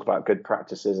everyone can talk about good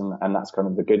practices, and that's kind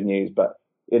of the good news, but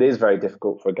it is very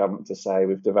difficult for a government to say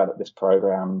we've developed this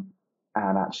program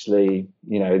and actually,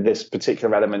 this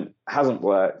particular element hasn't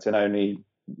worked and only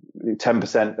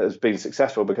 10% has been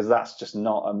successful, because that's just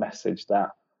not a message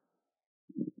that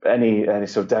any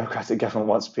sort of democratic government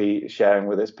wants to be sharing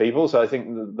with its people. So I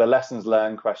think the lessons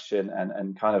learned question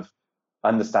and kind of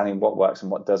understanding what works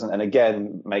and what doesn't, and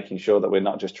again making sure that we're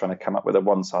not just trying to come up with a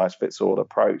one size fits all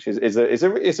approach is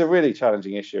a really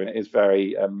challenging issue, and it is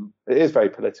very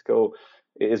political.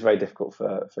 It is very difficult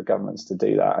for governments to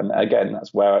do that, and again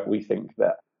that's where we think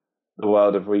that the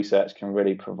world of research can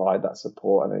really provide that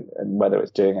support, and whether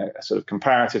it's doing a sort of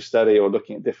comparative study or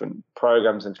looking at different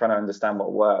programs and trying to understand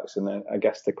what works. And then I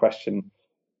guess the question,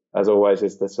 as always,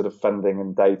 is the sort of funding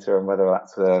and data and whether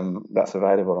that's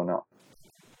available or not.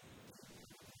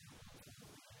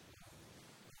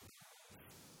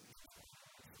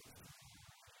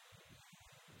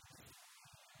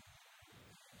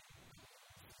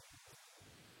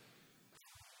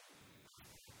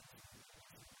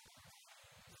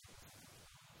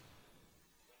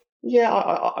 Yeah,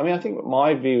 I mean, I think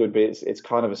my view would be it's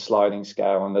kind of a sliding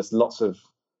scale, and there's lots of,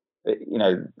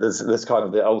 there's kind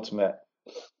of the ultimate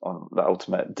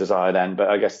desired end, but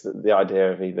I guess the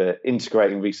idea of either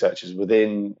integrating researchers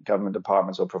within government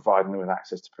departments or providing them with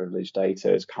access to privileged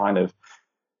data is kind of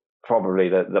probably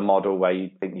the model where you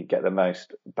think you get the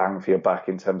most bang for your buck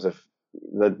in terms of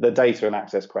the data and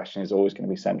access question is always going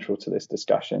to be central to this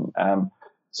discussion.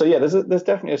 So yeah, there's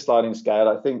definitely a sliding scale.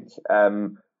 I think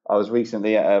I was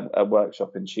recently at a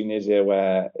workshop in Tunisia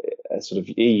where a sort of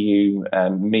EU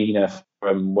MENA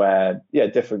forum where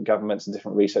different governments and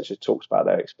different researchers talked about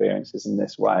their experiences in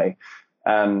this way.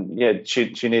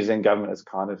 Tunisian government has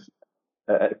kind of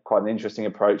quite an interesting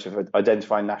approach of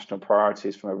identifying national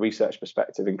priorities from a research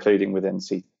perspective, including within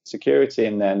security,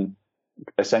 and then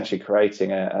essentially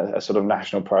creating a sort of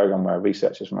national program where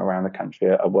researchers from around the country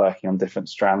are working on different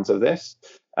strands of this.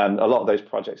 A lot of those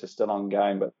projects are still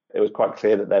ongoing, but it was quite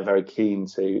clear that they're very keen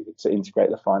to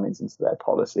integrate the findings into their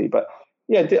policy. But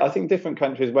yeah, I think different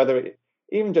countries,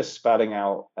 even just spelling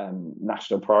out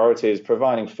national priorities,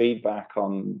 providing feedback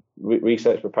on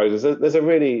research proposals, there's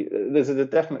a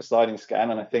definite sliding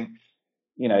scale. And I think,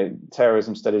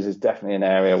 terrorism studies is definitely an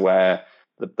area where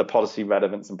the policy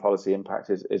relevance and policy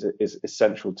impact is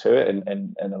central to it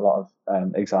in a lot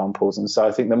of examples. And so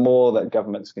I think the more that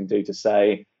governments can do to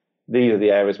say, these are the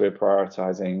areas we're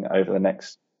prioritizing over the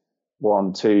next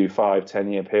 1, 2, 5,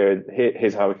 10-year period.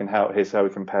 Here's how we can help. Here's how we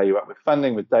can pair you up with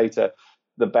funding, with data,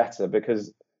 the better,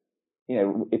 because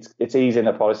it's easy in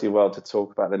the policy world to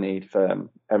talk about the need for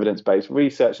evidence-based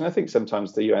research, and I think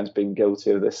sometimes the UN's been guilty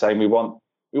of this, saying we want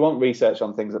research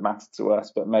on things that matter to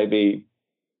us, but maybe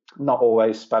not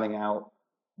always spelling out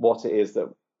what it is that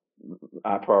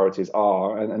our priorities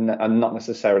are, and not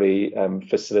necessarily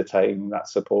facilitating that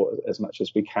support as much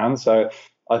as we can. So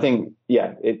I think,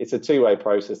 it's a two-way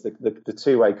process. The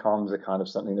two-way comms are kind of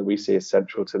something that we see as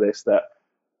central to this, that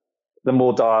the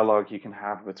more dialogue you can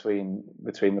have between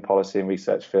the policy and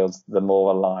research fields, the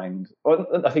more aligned, or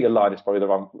I think aligned is probably the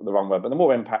wrong word, but the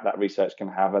more impact that research can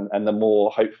have, and the more,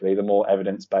 hopefully, the more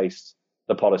evidence-based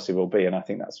the policy will be. And I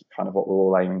think that's kind of what we're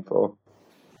all aiming for.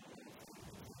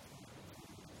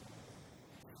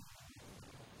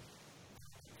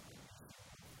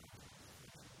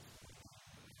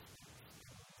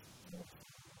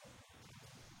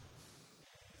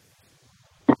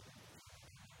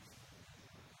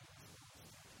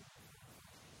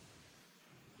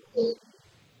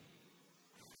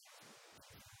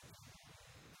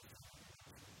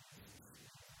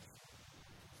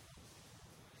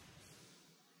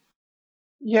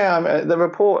 Yeah, the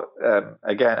report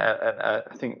again, and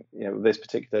I think this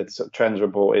particular sort of trends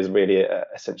report is really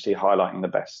essentially highlighting the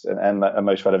best and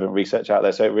most relevant research out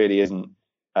there. So it really isn't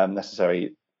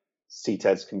necessarily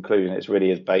CTED's conclusion. It really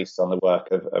is based on the work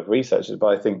of researchers.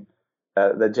 But I think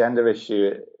the gender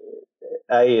issue,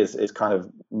 is kind of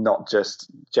not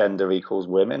just gender equals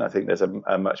women. I think there's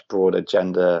a much broader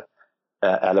gender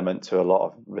element to a lot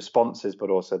of responses,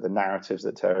 but also the narratives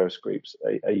that terrorist groups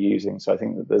are using. So I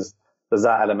think that there's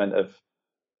that element of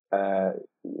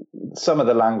some of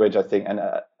the language, I think, and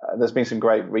there's been some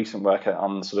great recent work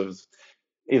on sort of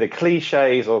either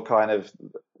cliches or kind of,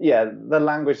 the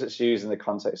language that's used in the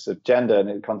context of gender and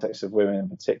in the context of women in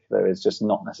particular is just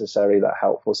not necessarily that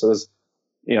helpful. So there's,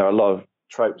 a lot of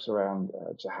tropes around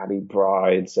jihadi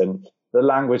brides, and the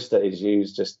language that is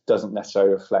used just doesn't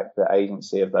necessarily reflect the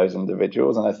agency of those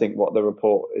individuals. And I think what the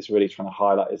report is really trying to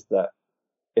highlight is that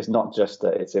it's not just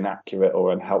that it's inaccurate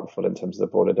or unhelpful in terms of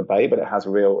the broader debate, but it has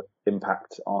real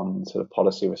impact on sort of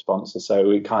policy responses. So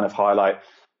we kind of highlight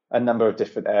a number of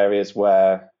different areas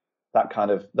where that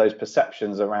kind of those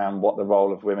perceptions around what the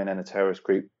role of women in a terrorist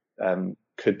group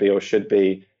could be or should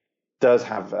be does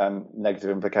have negative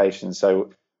implications.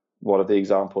 So one of the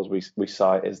examples we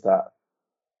cite is that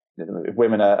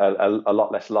women are a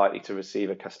lot less likely to receive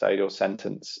a custodial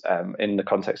sentence in the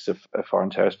context of foreign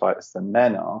terrorist fighters than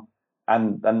men are.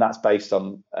 And that's based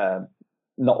on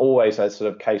not always a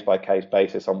sort of case-by-case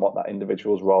basis on what that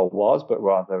individual's role was, but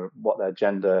rather what their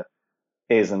gender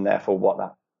is and therefore what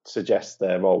that suggests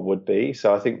their role would be.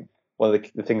 So I think one of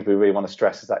the things we really want to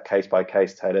stress is that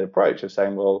case-by-case tailored approach of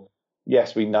saying, well,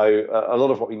 yes, we know a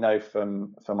lot of what we know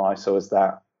from ISIL is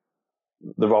that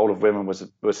the role of women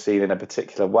was seen in a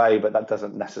particular way, but that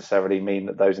doesn't necessarily mean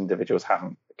that those individuals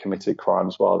haven't committed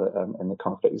crimes while in the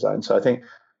conflict zone. So I think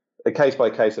a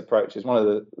case-by-case approach is one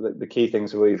of the key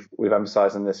things we've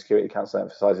emphasised, and the Security Council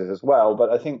emphasises as well.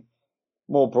 But I think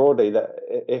more broadly that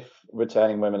if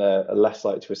returning women are less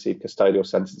likely to receive custodial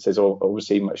sentences or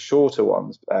receive much shorter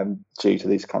ones due to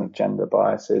these kind of gender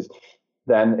biases,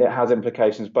 then it has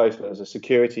implications both as a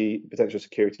potential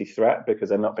security threat because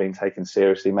they're not being taken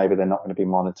seriously. Maybe they're not going to be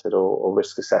monitored or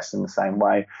risk assessed in the same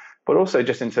way, but also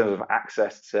just in terms of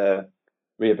access to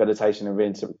rehabilitation and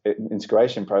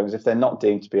reintegration programs. If they're not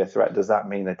deemed to be a threat, does that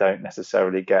mean they don't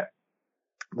necessarily get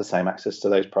the same access to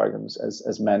those programs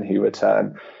as men who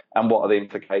return? And what are the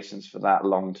implications for that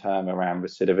long term around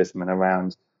recidivism and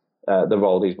around the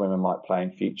role these women might play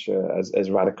in future as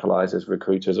radicalized, as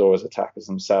recruiters or as attackers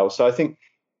themselves? So I think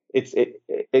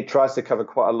it tries to cover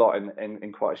quite a lot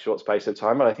in quite a short space of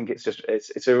time, but I think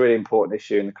it's a really important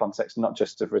issue in the context not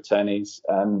just of returnees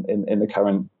in the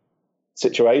current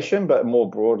situation, but more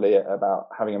broadly about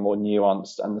having a more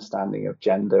nuanced understanding of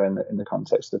gender in the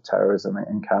context of terrorism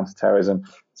and counterterrorism.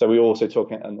 So we also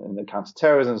talk in the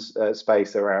counterterrorism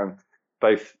space around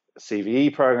both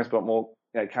CVE programs, but more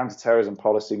counterterrorism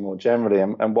policy more generally,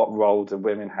 and what role do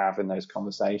women have in those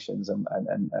conversations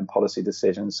and policy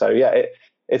decisions. So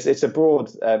it's a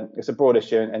broad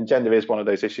issue, and gender is one of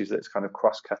those issues that's kind of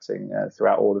cross-cutting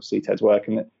throughout all of CTED's work.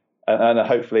 And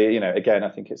hopefully, again, I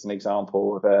think it's an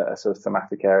example of a sort of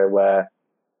thematic area where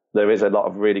there is a lot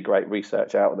of really great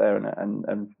research out there,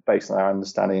 and based on our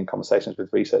understanding and conversations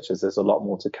with researchers, there's a lot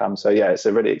more to come. So it's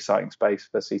a really exciting space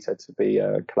for CTED to be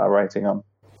collaborating on.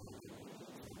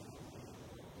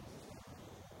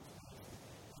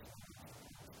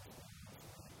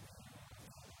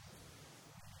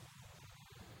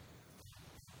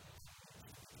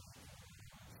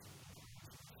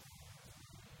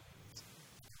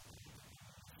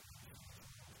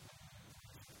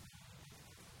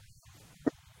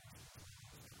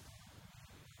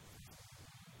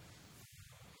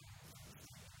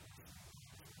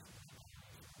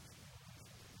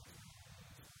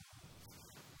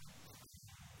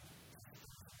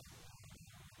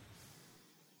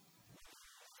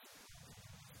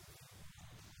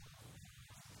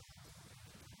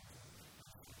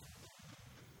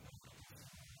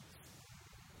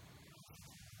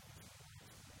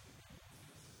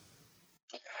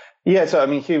 Yeah, so I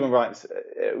mean, human rights.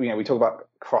 We talk about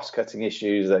cross-cutting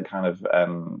issues that kind of,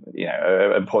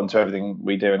 are important to everything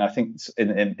we do, and I think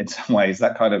in some ways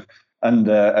that kind of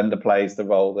underplays the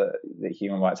role that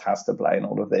human rights has to play in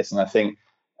all of this. And I think,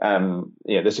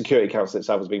 the Security Council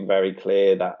itself has been very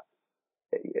clear that,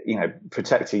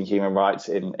 protecting human rights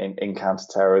in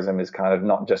counterterrorism is kind of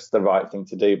not just the right thing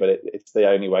to do, but it's the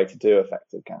only way to do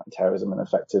effective counterterrorism and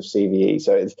effective CVE.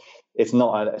 So it's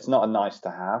not a nice to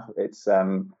have.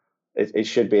 It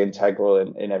should be integral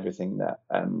in everything that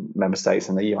member states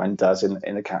and the UN does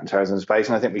in the counterterrorism space.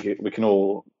 And I think we can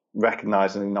all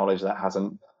recognise and acknowledge that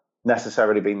hasn't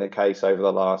necessarily been the case over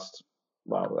the last,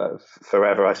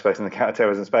 forever, I suppose, in the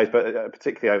counterterrorism space, but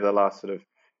particularly over the last sort of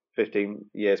 15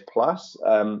 years plus.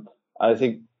 I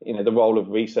think, the role of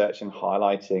research in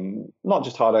highlighting, not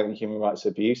just highlighting human rights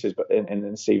abuses, but in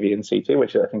CV and CT,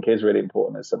 which I think is really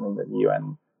important, is something that the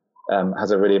UN has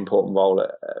a really important role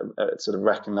at sort of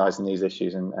recognizing these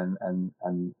issues and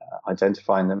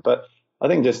identifying them. But I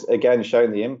think just, again,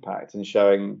 showing the impact and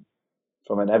showing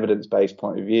from an evidence-based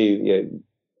point of view,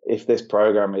 if this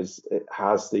program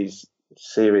has these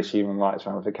serious human rights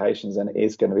ramifications, then it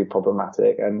is going to be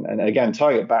problematic. And again,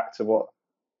 tying it back to what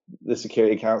the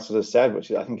Security Council has said,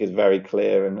 which I think is very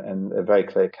clear and a very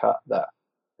clear cut, that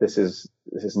this is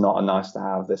not a nice to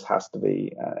have. This has to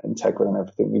be integral in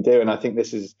everything we do. And I think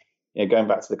this is, going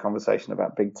back to the conversation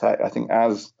about big tech, I think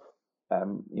as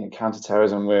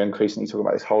counterterrorism, we're increasingly talking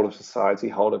about this whole of society,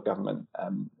 whole of government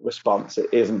response.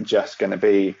 It isn't just going to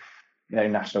be,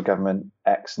 national government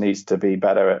X needs to be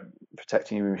better at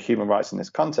protecting human rights in this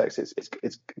context.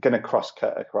 It's going to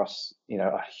cross-cut across,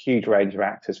 a huge range of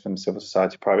actors, from civil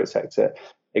society, private sector,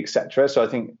 etc. So I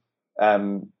think,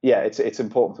 it's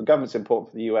important for governments,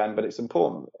 important for the UN, but it's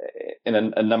important in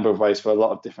a number of ways for a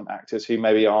lot of different actors who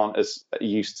maybe aren't as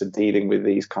used to dealing with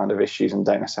these kind of issues and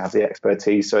don't necessarily have the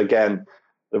expertise. So again,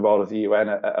 the role of the UN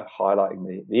of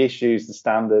highlighting the issues, the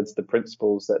standards, the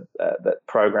principles that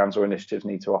programs or initiatives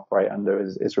need to operate under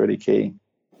is really key.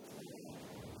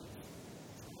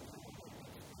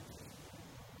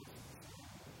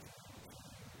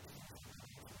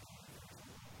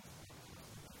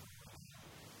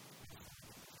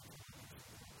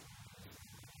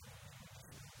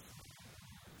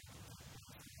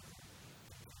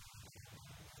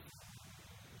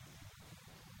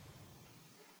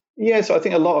 Yeah, so I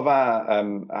think a lot of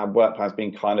our work plan has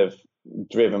been kind of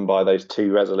driven by those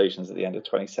two resolutions at the end of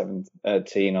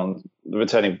 2017 on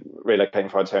returning, relocating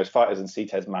foreign terrorist fighters and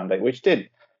CTED's mandate, which did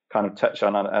kind of touch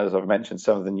on, as I've mentioned,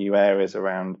 some of the new areas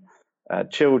around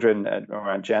children,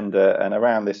 around gender, and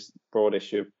around this broad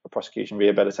issue of prosecution,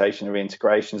 rehabilitation, and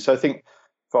reintegration. So I think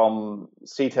from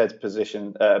CTED's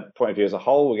position point of view as a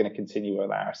whole, we're going to continue with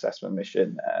our assessment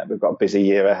mission. We've got a busy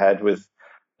year ahead with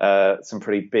some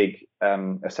pretty big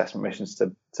assessment missions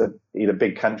to either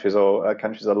big countries or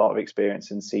countries with a lot of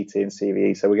experience in CT and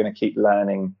CVE. So we're going to keep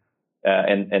learning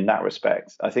in that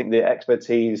respect. I think the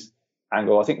expertise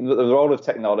angle, I think the role of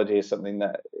technology is something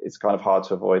that it's kind of hard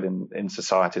to avoid in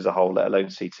society as a whole, let alone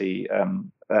CT.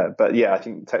 But yeah, I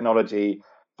think technology,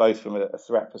 both from a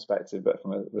threat perspective, but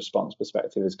from a response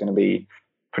perspective, is going to be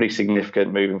pretty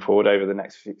significant moving forward over the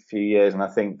next few years. And I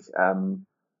think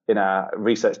in our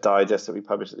research digest that we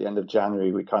published at the end of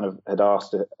January, we kind of had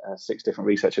asked 6 different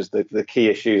researchers the key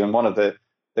issues. And one of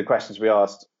the questions we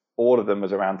asked all of them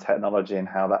was around technology and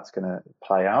how that's going to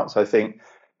play out. So I think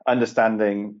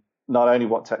understanding not only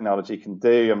what technology can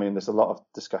do, I mean, there's a lot of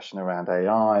discussion around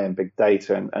AI and big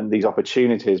data and these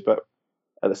opportunities, but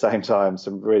at the same time,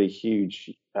 some really huge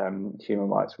human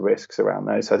rights risks around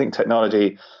those. So I think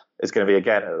technology is going to be,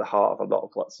 again, at the heart of a lot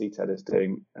of what CTED is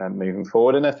doing moving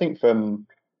forward. And I think from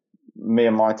me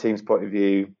and my team's point of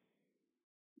view,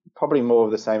 probably more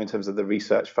of the same in terms of the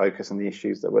research focus and the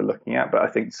issues that we're looking at. But I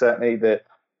think certainly the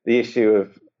issue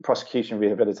of prosecution,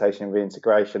 rehabilitation, and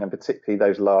reintegration, and particularly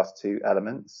those last two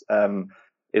elements,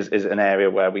 is an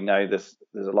area where we know there's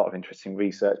a lot of interesting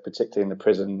research, particularly in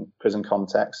the prison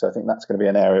context. So I think that's going to be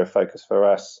an area of focus for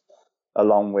us,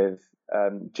 along with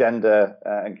gender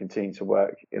and continuing to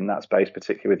work in that space,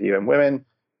 particularly with UN Women.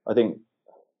 I think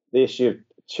the issue of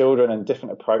children and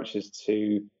different approaches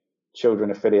to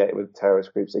children affiliated with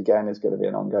terrorist groups, again, is going to be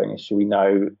an ongoing issue. We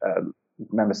know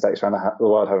member states around the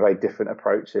world have very different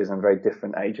approaches and very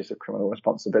different ages of criminal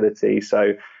responsibility.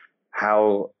 So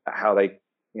how they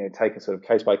take a sort of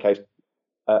case by case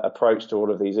approach to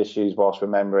all of these issues, whilst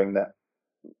remembering that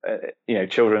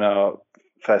children are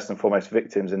first and foremost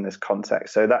victims in this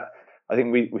context. So that I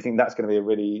think we think that's going to be a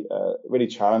really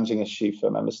challenging issue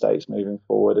for member states moving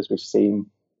forward, as we've seen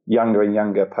younger and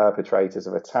younger perpetrators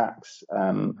of attacks,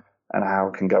 and how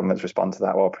can governments respond to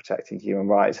that while protecting human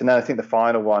rights. And then I think the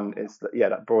final one is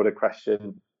that broader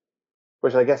question,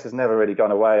 which I guess has never really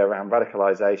gone away, around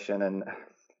radicalization and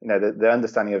the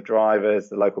understanding of drivers,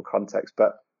 the local context,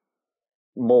 but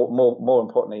more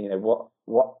importantly,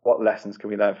 what lessons can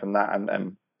we learn from that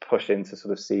and push into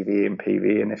sort of CV and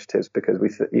PV initiatives, because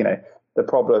the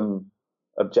problem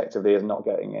objectively is not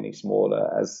getting any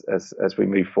smaller as we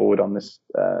move forward on this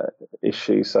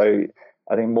issue. So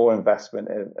I think more investment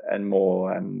and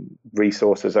more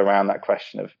resources around that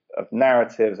question of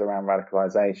narratives around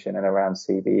radicalization and around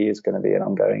CV is going to be an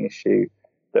ongoing issue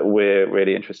that we're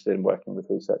really interested in working with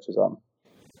researchers on.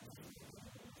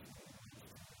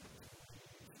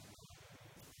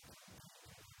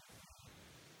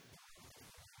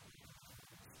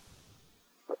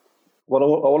 Well,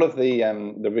 all of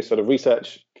the sort of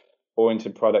research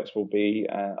oriented products will be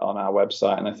on our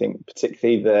website, and I think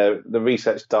particularly the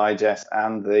Research Digest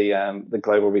and the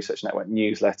Global Research Network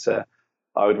newsletter,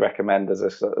 I would recommend as a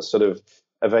sort of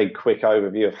a very quick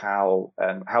overview of how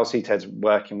CTED's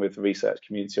working with the research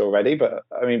community already. But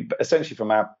I mean, essentially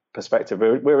from our perspective,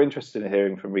 we're interested in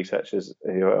hearing from researchers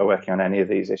who are working on any of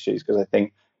these issues, because I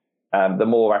think the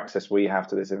more access we have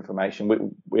to this information,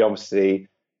 we obviously,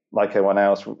 like everyone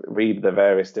else, read the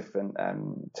various different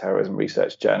terrorism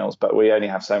research journals, but we only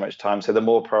have so much time. So the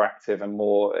more proactive and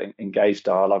more engaged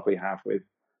dialogue we have with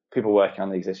people working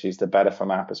on these issues, the better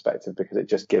from our perspective, because it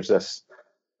just gives us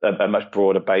a much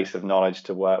broader base of knowledge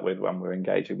to work with when we're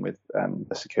engaging with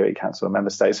the Security Council and member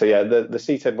states. So yeah, the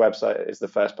CTED website is the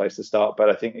first place to start. But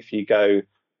I think if you go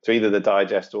to either the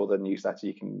digest or the newsletter,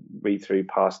 you can read through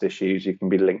past issues. You can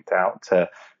be linked out to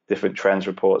different trends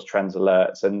reports, trends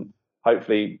alerts, and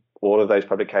hopefully all of those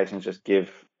publications just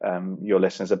give your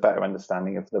listeners a better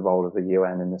understanding of the role of the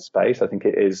UN in this space. I think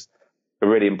it is a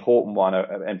really important one,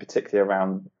 and particularly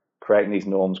around creating these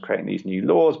norms, creating these new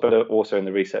laws, but also in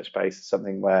the research space,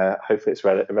 something where hopefully it's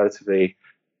relatively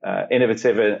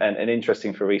innovative and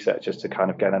interesting for researchers to kind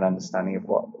of get an understanding of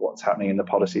what's happening in the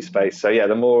policy space. So yeah,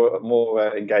 the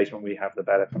more engagement we have, the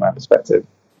better from our perspective.